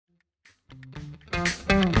Hello,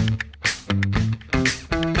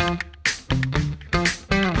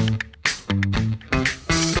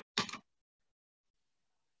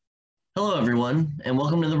 everyone, and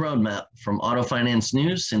welcome to the Roadmap from Auto Finance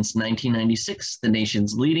News since 1996, the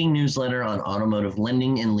nation's leading newsletter on automotive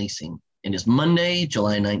lending and leasing. It is Monday,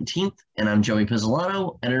 July 19th, and I'm Joey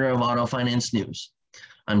Pizzolato, editor of Auto Finance News.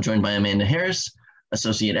 I'm joined by Amanda Harris,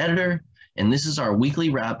 associate editor, and this is our weekly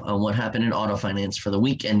wrap on what happened in auto finance for the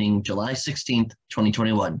week ending July 16th,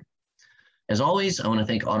 2021. As always, I want to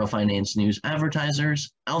thank Auto Finance News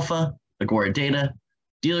advertisers, Alpha, Agora Data,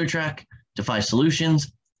 DealerTrack, Defy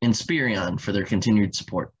Solutions, and Spirion for their continued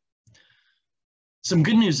support. Some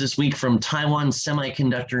good news this week from Taiwan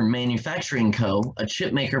Semiconductor Manufacturing Co., a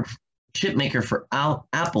chip maker for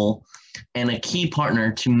Apple and a key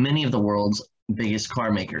partner to many of the world's biggest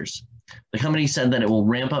car makers. The company said that it will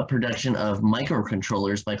ramp up production of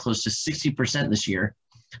microcontrollers by close to 60% this year,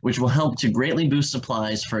 which will help to greatly boost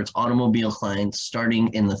supplies for its automobile clients starting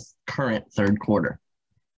in the current third quarter.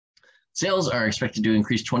 Sales are expected to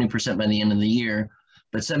increase 20% by the end of the year,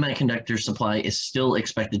 but semiconductor supply is still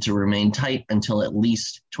expected to remain tight until at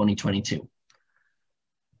least 2022.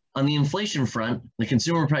 On the inflation front, the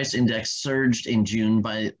consumer price index surged in June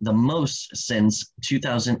by the most since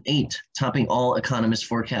 2008, topping all economists'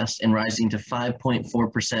 forecasts and rising to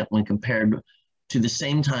 5.4% when compared to the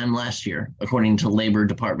same time last year, according to Labor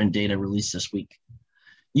Department data released this week.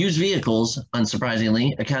 Used vehicles,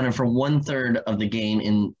 unsurprisingly, accounted for 1/3 of the gain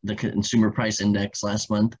in the consumer price index last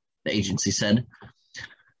month, the agency said.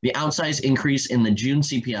 The outsized increase in the June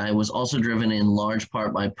CPI was also driven in large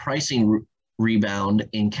part by pricing rebound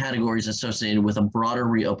in categories associated with a broader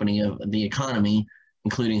reopening of the economy,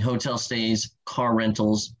 including hotel stays, car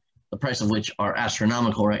rentals, the price of which are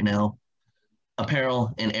astronomical right now,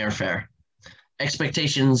 apparel, and airfare.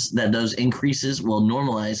 Expectations that those increases will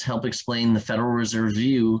normalize help explain the Federal Reserve's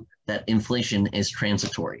view that inflation is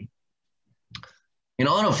transitory. In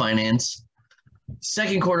auto finance,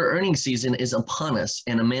 second quarter earnings season is upon us,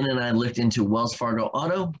 and Amanda and I looked into Wells Fargo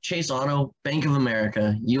Auto, Chase Auto, Bank of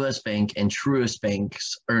America, US Bank, and Truist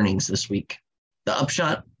Bank's earnings this week. The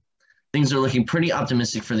upshot, things are looking pretty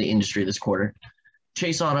optimistic for the industry this quarter.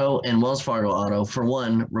 Chase Auto and Wells Fargo Auto, for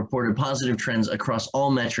one, reported positive trends across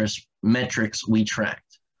all metrics we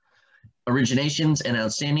tracked. Originations and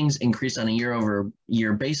outstandings increased on a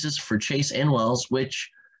year-over-year basis for Chase and Wells,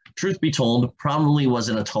 which, truth be told, probably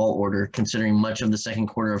wasn't a tall order, considering much of the second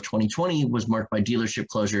quarter of 2020 was marked by dealership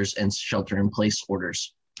closures and shelter-in-place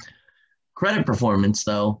orders. Credit performance,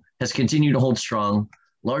 though, has continued to hold strong,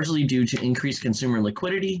 largely due to increased consumer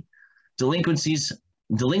liquidity. Delinquencies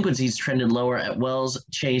trended lower at Wells,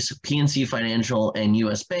 Chase, PNC Financial, and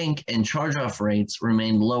US Bank, and charge-off rates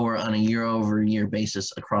remained lower on a year-over-year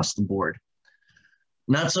basis across the board.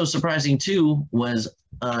 Not so surprising, too, was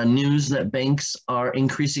news that banks are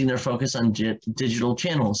increasing their focus on digital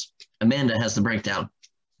channels. Amanda has the breakdown.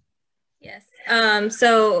 Yes.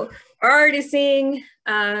 So we're already seeing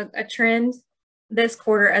a trend this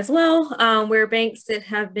quarter as well, where banks that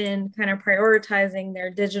have been kind of prioritizing their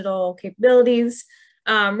digital capabilities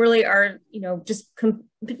really are, just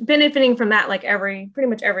benefiting from that like pretty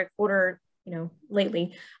much every quarter,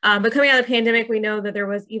 lately. But coming out of the pandemic, we know that there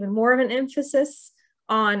was even more of an emphasis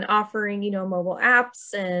on offering, mobile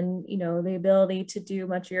apps and, the ability to do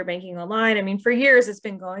much of your banking online. I mean, for years it's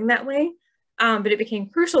been going that way, but it became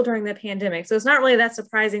crucial during the pandemic. So it's not really that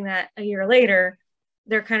surprising that a year later,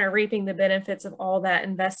 they're kind of reaping the benefits of all that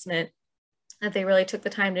investment that they really took the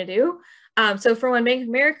time to do. So for one, Bank of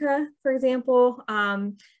America, for example,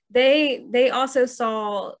 they also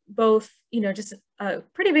saw both, just a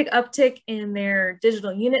pretty big uptick in their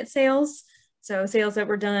digital unit sales. So sales that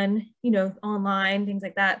were done, online, things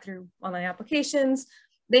like that through online applications.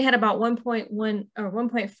 They had about 1.1 or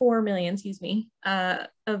 1.4 million,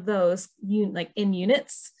 of those in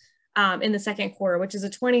units in the second quarter, which is a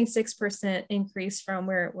 26% increase from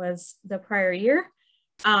where it was the prior year.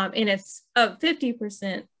 And it's up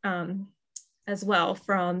 50% as well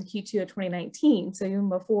from Q2 of 2019. So even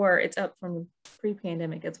before, it's up from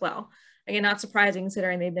pre-pandemic as well. Again, not surprising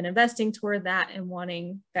considering they've been investing toward that and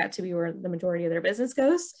wanting that to be where the majority of their business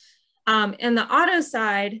goes. And the auto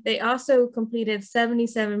side, they also completed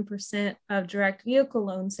 77% of direct vehicle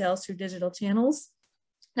loan sales through digital channels.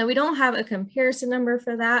 Now, we don't have a comparison number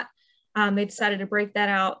for that. They decided to break that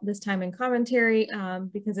out this time in commentary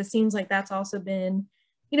because it seems like that's also been,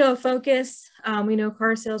 a focus. We know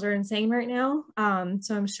car sales are insane right now.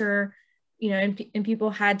 So I'm sure, and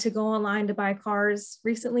people had to go online to buy cars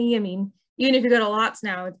recently. I mean, even if you go to lots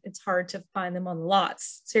now, it's hard to find them on the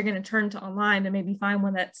lots. So you're going to turn to online and maybe find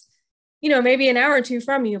one that's maybe an hour or two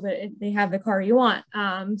from you, but they have the car you want.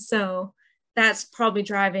 So that's probably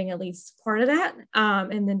driving at least part of that.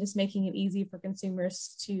 And then just making it easy for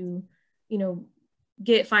consumers to,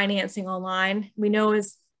 get financing online. We know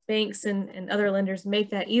as banks and other lenders make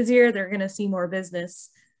that easier, they're going to see more business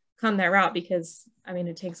come that route because,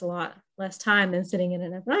 it takes a lot less time than sitting in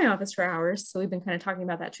an F&I office for hours. So we've been kind of talking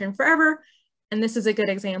about that trend forever. And this is a good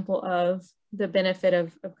example of the benefit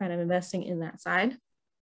of kind of investing in that side.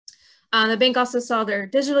 The bank also saw their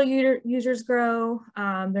digital users grow,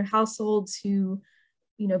 their households who,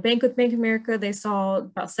 bank with Bank of America, they saw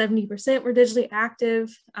about 70% were digitally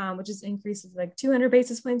active, which is an increase of like 200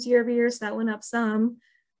 basis points year over year. So that went up some.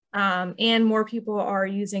 And more people are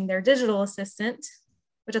using their digital assistant,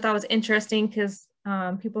 which I thought was interesting because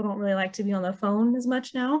people don't really like to be on the phone as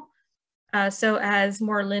much now. So as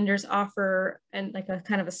more lenders offer like a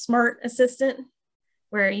kind of a smart assistant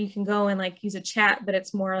where you can go and like use a chat, but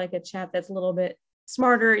it's more like a chat that's a little bit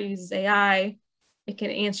smarter. It uses AI. It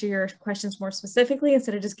can answer your questions more specifically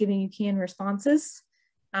instead of just giving you canned responses.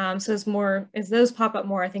 So as those pop up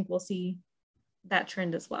more, I think we'll see that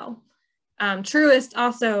trend as well. Truist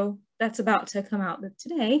also, that's about to come out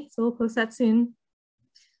today, so we'll post that soon.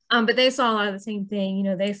 But they saw a lot of the same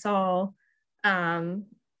thing. They saw,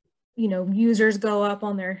 users go up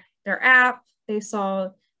on their app. They saw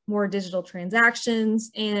more digital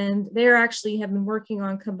transactions, and they're actually have been working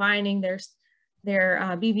on combining their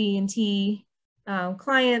BB&T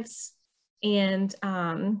clients and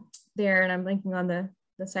and I'm blanking on the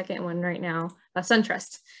second one right now,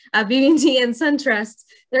 SunTrust, BB&T and SunTrust.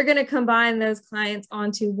 They're going to combine those clients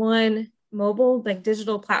onto one mobile, like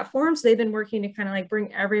digital platform. So they've been working to kind of like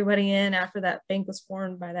bring everybody in after that bank was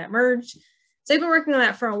formed by that merge. So they've been working on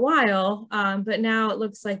that for a while, but now it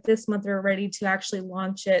looks like this month they're ready to actually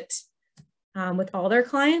launch it with all their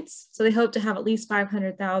clients. So they hope to have at least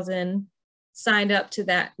 500,000 signed up to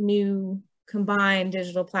that new combined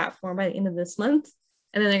digital platform by the end of this month.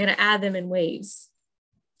 And then they're going to add them in waves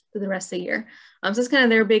for the rest of the year. So it's kind of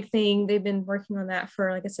their big thing. They've been working on that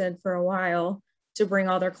for, like I said, for a while to bring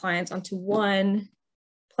all their clients onto one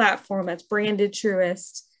platform that's branded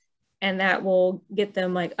Truist, and that will get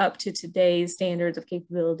them like up to today's standards of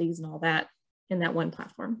capabilities and all that in that one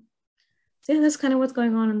platform. So yeah, that's kind of what's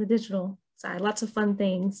going on the digital side. Lots of fun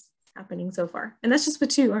things happening so far. And that's just with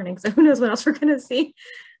 2 earnings. So who knows what else we're going to see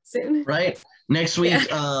soon. Right. Next week,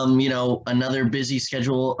 another busy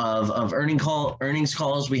schedule of earnings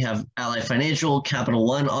calls. We have Ally Financial, Capital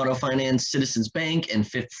One, Auto Finance, Citizens Bank, and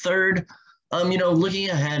Fifth Third. Looking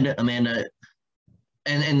ahead, Amanda,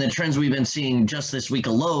 and the trends we've been seeing just this week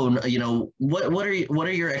alone, what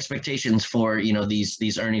are your expectations for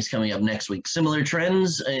these earnings coming up next week? Similar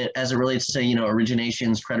trends as it relates to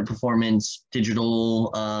originations, credit performance,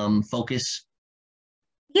 digital focus.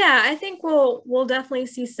 Yeah, I think we'll definitely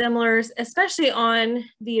see similars, especially on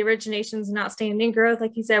the originations and outstanding growth.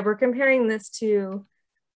 Like you said, we're comparing this to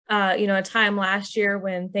a time last year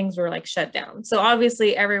when things were like shut down. So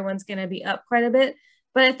obviously everyone's going to be up quite a bit,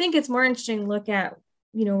 but I think it's more interesting to look at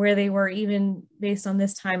where they were even based on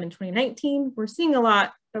this time in 2019. We're seeing a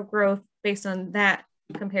lot of growth based on that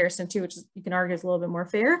comparison too, which you can argue is a little bit more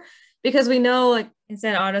fair because we know, like I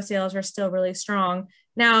said, auto sales are still really strong.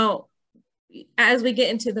 Now, as we get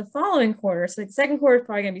into the following quarter, so the second quarter is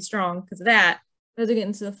probably going to be strong because of that. As we get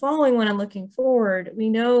into the following one, I'm looking forward, we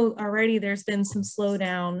know already there's been some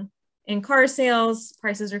slowdown in car sales.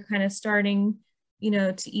 Prices are kind of starting,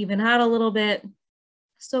 to even out a little bit.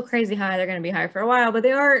 Still crazy high. They're going to be high for a while, but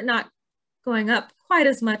they are not going up quite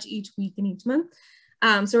as much each week and each month.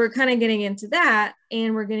 So we're kind of getting into that,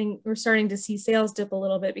 and we're starting to see sales dip a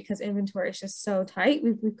little bit because inventory is just so tight.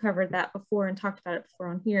 We've covered that before and talked about it before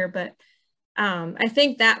on here, but I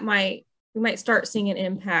think that we might start seeing an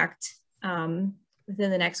impact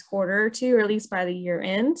within the next quarter or two, or at least by the year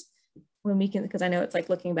end when we can, because I know it's like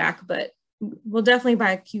looking back, but we'll definitely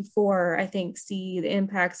by Q4, I think, see the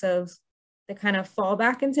impacts of the kind of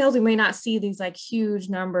fallback in sales. We may not see these like huge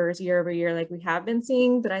numbers year over year like we have been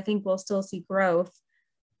seeing, but I think we'll still see growth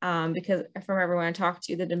because from everyone I talked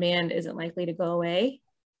to, the demand isn't likely to go away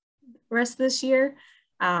the rest of this year.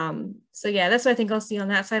 So yeah, that's what I think I'll see on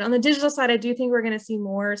that side. On the digital side, I do think we're going to see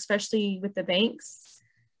more, especially with the banks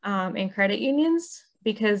and credit unions,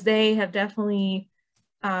 because they have definitely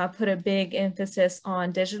put a big emphasis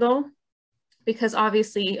on digital, because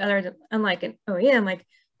obviously unlike an OEM, like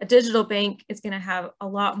a digital bank is going to have a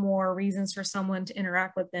lot more reasons for someone to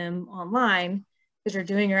interact with them online because you're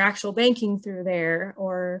doing your actual banking through there,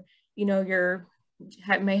 or,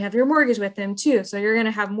 may have your mortgage with them too. So you're going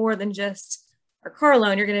to have more than just a car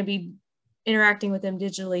loan. You're going to be interacting with them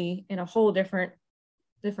digitally in a whole different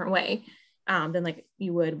different way than like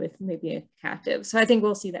you would with maybe a captive. So I think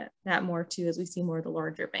we'll see that more too as we see more of the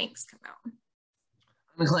larger banks come out.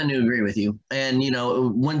 I'm inclined to agree with you. And,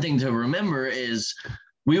 one thing to remember is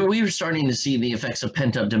we were starting to see the effects of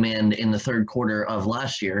pent-up demand in the third quarter of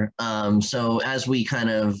last year. So as we kind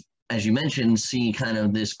of, as you mentioned, see kind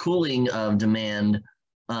of this cooling of demand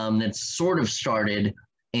that's sort of started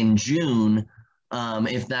in June,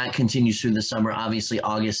 if that continues through the summer, obviously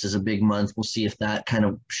August is a big month. We'll see if that kind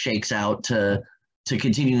of shakes out to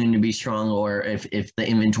continuing to be strong, or if the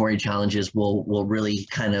inventory challenges will really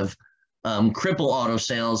kind of cripple auto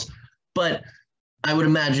sales. But I would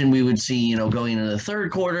imagine we would see, going into the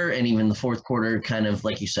third quarter and even the fourth quarter, kind of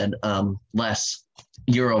like you said, less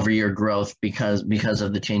year-over-year growth because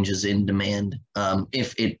of the changes in demand,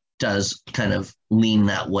 if it does kind of lean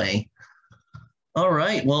that way. All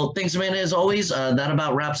right. Well, thanks, Amanda, as always. That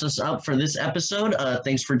about wraps us up for this episode.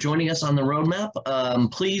 Thanks for joining us on the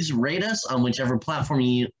roadmap. Please rate us on whichever platform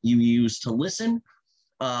you use to listen.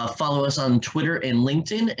 Follow us on Twitter and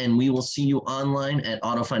LinkedIn, and we will see you online at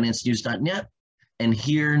autofinancenews.net and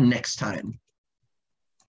here next time.